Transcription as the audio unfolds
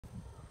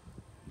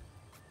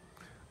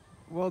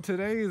Well,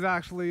 today is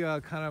actually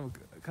kind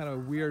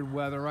of weird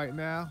weather right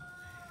now,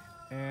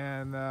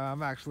 and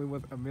I'm actually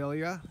with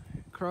Amelia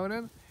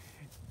Cronin,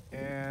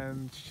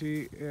 and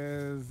she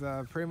is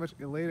pretty much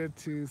elated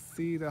to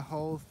see the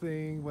whole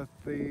thing with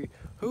the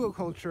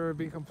Hugulkulture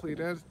being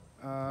completed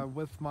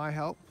with my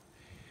help.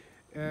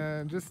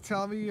 And just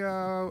tell me,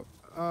 about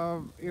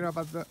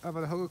the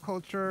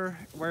Hugulkulture,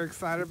 why you're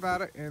excited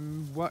about it,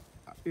 and what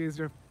is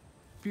your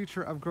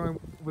future of growing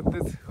with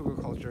this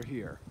Hugulkulture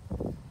here.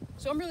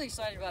 So I'm really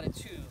excited about it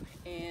too,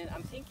 and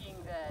I'm thinking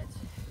that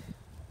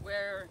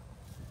where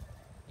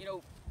you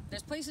know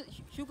there's places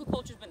Hugo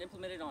culture's been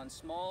implemented on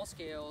small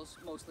scales,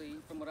 mostly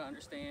from what I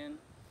understand,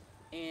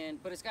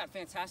 but it's got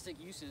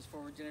fantastic uses for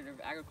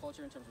regenerative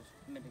agriculture in terms of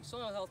maintaining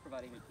soil health,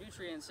 providing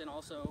nutrients, and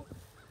also,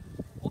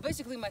 well,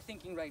 basically my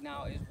thinking right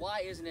now is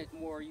why isn't it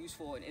more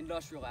useful in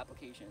industrial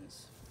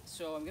applications?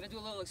 So I'm gonna do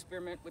a little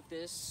experiment with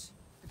this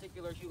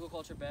particular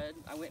Hugulkulture bed.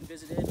 I went and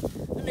visited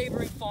a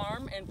neighboring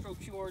farm and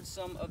procured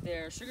some of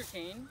their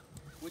sugarcane,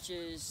 which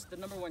is the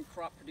 #1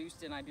 crop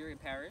produced in Iberia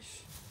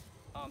Parish.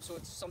 So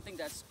it's something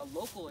that's a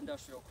local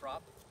industrial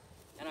crop,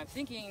 and I'm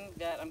thinking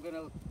that I'm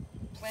gonna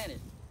plant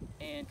it,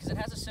 and because it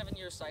has a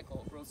 7-year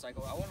growth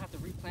cycle, I won't have to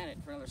replant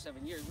it for another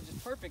 7 years, which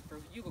is perfect for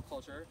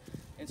Hugulkulture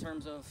in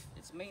terms of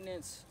its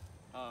maintenance,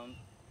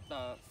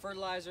 the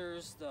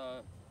fertilizers,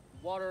 the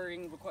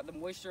watering, the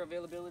moisture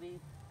availability.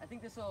 I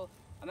think this will.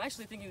 I'm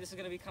actually thinking this is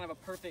going to be kind of a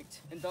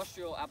perfect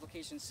industrial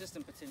application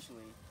system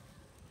potentially.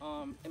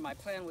 And my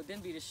plan would then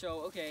be to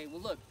show, okay,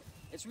 well look,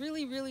 it's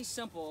really, really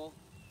simple.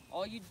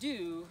 All you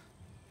do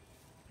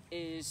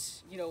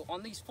is,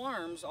 on these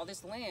farms, all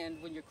this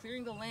land, when you're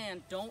clearing the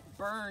land, don't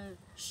burn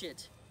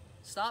shit.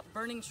 Stop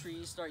burning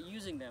trees, start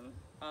using them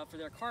for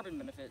their carbon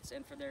benefits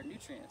and for their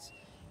nutrients.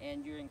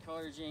 And you're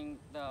encouraging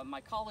the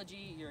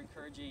mycology, you're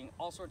encouraging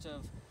all sorts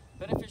of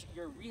benefits,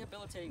 you're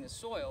rehabilitating the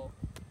soil.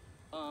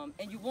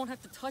 And you won't have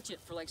to touch it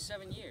for like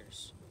 7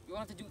 years. You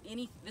won't have to do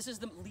any. This is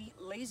the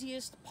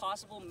laziest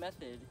possible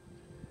method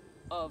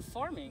of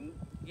farming,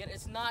 yet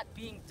it's not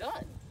being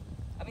done.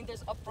 I mean,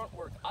 there's upfront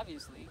work,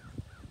 obviously,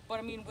 but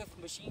I mean, with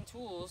machine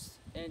tools,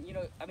 and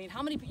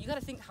how many? You got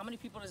to think, how many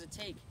people does it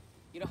take?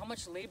 How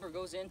much labor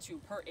goes into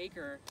per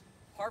acre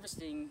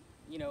harvesting?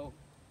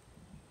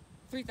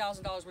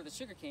 $3,000 worth of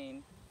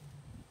sugarcane,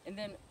 and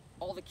then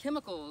all the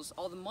chemicals,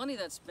 all the money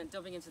that's been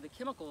dumping into the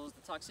chemicals,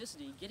 the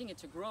toxicity, getting it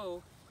to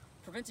grow,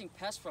 preventing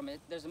pests from it.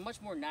 There's a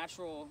much more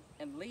natural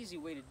and lazy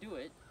way to do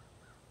it,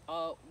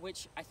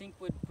 which I think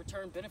would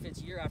return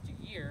benefits year after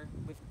year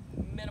with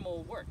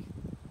minimal work.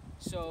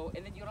 So,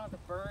 and then you don't have to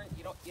burn,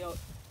 when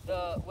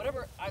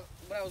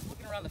I was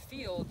looking around the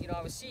field,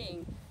 I was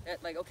seeing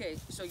that, like, okay,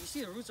 so you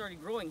see the roots already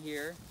growing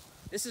here.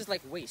 This is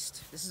like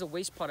waste. This is a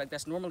waste product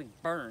that's normally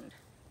burned,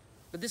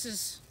 but this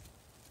is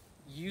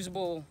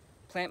usable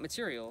plant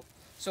material.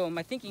 So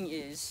my thinking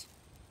is,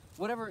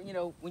 whatever,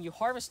 when you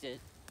harvest it,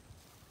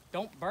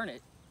 don't burn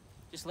it,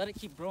 just let it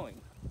keep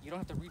growing. You don't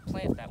have to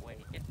replant that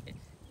way.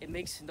 It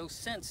makes no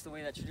sense the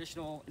way that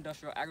traditional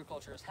industrial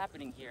agriculture is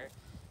happening here,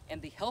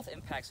 and the health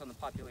impacts on the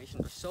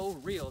population are so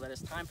real that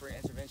it's time for an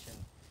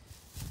intervention.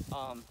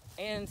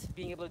 And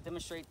being able to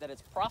demonstrate that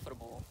it's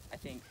profitable, I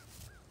think,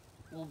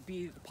 will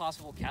be the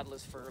possible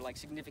catalyst for like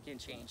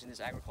significant change in this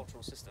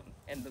agricultural system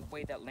and the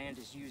way that land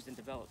is used and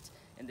developed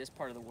in this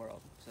part of the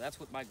world. So that's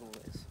what my goal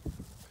is.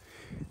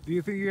 Do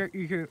you think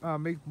you can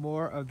make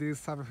more of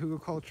this type of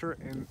Hugulkulture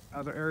in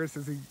other areas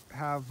since you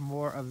have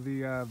more of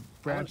the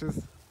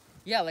branches?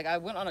 Yeah, like I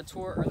went on a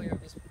tour earlier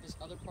of this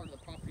other part of the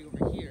property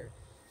over here,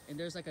 and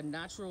there's like a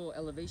natural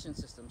elevation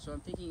system. So I'm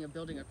thinking of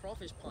building a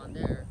crawfish pond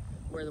there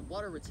where the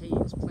water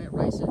retains, plant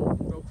rice and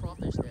grow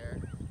crawfish there,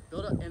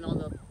 build up, and on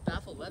the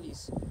baffle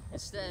levees,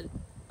 instead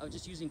of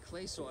just using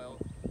clay soil,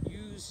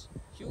 use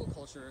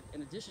Hugulkulture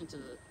in addition to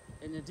the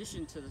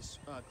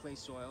clay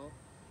soil,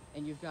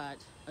 and you've got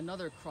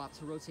another crop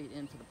to rotate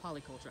in for the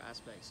polyculture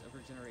aspects of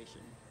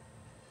regeneration.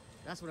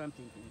 That's what I'm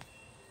thinking.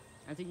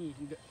 I'm thinking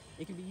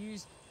it can be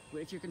used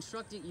if you're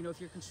constructing, if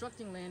you're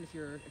constructing land, if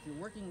you're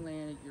working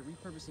land, you're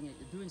repurposing it,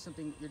 you're doing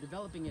something, you're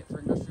developing it for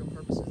industrial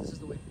purposes. This is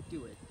the way to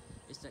do it.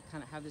 Is to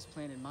kind of have this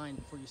plan in mind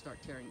before you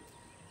start tearing.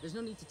 There's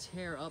no need to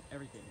tear up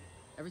everything.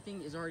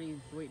 Everything is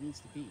already the way it needs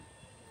to be.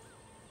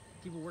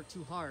 People work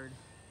too hard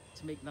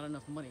to make not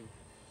enough money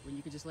when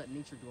you could just let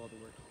nature do all the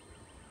work.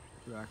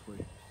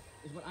 Exactly.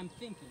 Is what I'm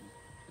thinking.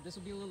 But this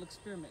will be a little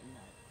experiment in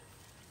that.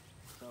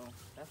 So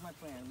that's my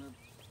plan. I'm gonna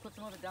put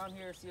some of it down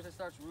here, see if it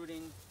starts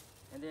rooting,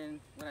 and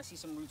then when I see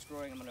some roots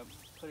growing, I'm gonna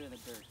put it in the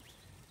dirt.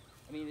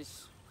 I mean,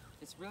 it's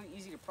really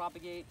easy to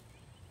propagate.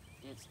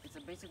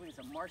 Basically it's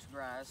a marsh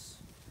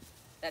grass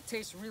that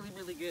tastes really,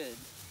 really good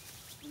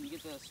when you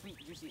get the sweet,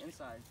 juicy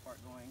inside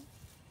part going.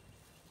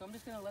 So I'm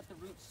just gonna let the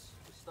roots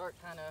start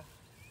kind of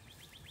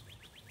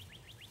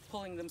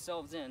pulling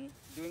themselves in,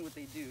 doing what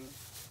they do,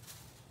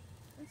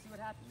 and see what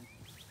happens.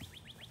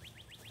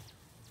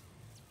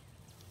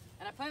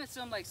 And I planted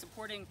some like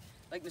supporting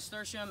like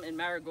nasturtium and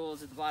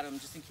marigolds at the bottom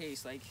just in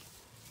case. Like,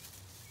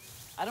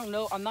 I don't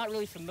know, I'm not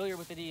really familiar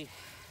with any.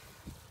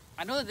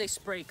 I know that they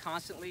spray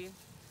constantly,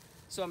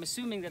 So I'm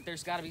assuming that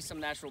there's got to be some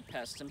natural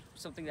pests,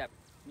 something that,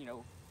 you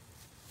know,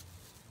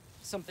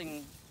 some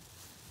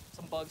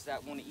bugs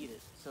that want to eat it.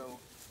 So,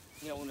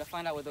 you know, when I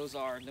find out what those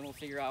are, then we'll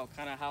figure out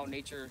kind of how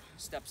nature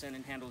steps in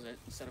and handles it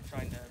instead of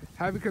trying to.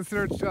 Have you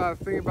considered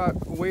thinking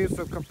about ways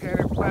of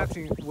companion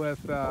planting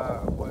with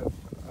what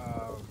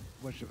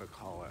should I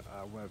call it?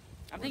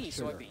 I'm thinking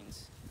sugar?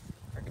 soybeans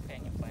for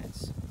companion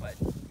plants, but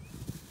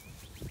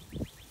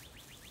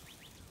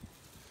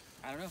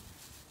I don't know.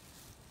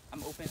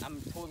 I'm open. I'm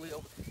totally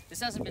open.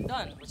 This hasn't been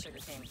done with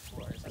sugarcane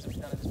before. This hasn't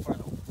been done in this part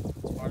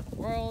of the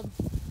world,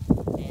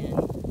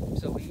 and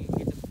so we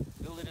get to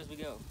build it as we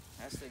go.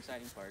 That's the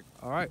exciting part.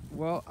 All right.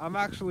 Well, I'm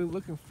actually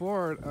looking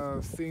forward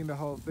of seeing the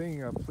whole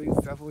thing. Please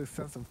definitely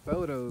send some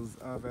photos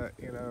of it,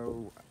 you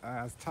know,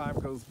 as time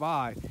goes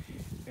by.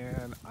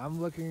 And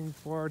I'm looking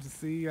forward to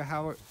see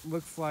how it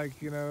looks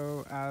like, you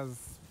know, as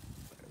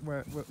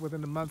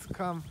within the months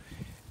come.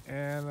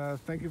 And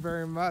thank you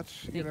very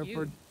much, Thank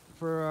you.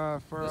 for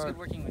It was good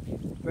working with you.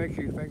 Thank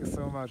you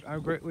so much. I'm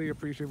greatly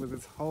appreciative with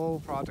this whole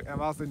project.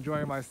 I'm also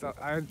enjoying myself.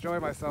 I enjoy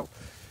myself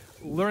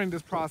learning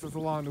this process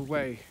along the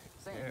way.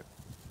 Same.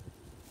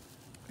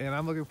 And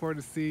I'm looking forward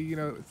to see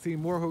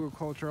more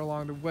Hugulkulture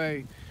along the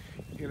way,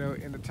 you know,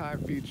 in the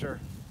time future.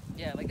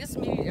 Yeah, like this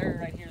maybe area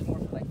right here is more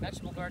for like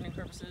vegetable gardening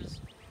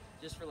purposes,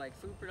 just for like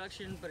food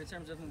production. But in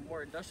terms of a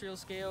more industrial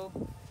scale,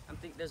 I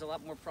think there's a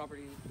lot more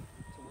property to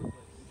work with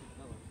and to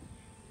develop.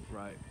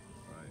 Right.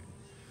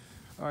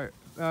 All right.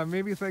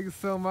 Maybe thank you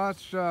so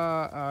much.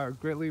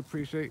 Greatly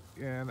appreciate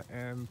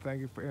and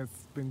thank you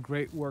it's been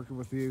great working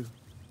with you.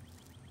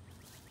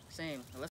 Same.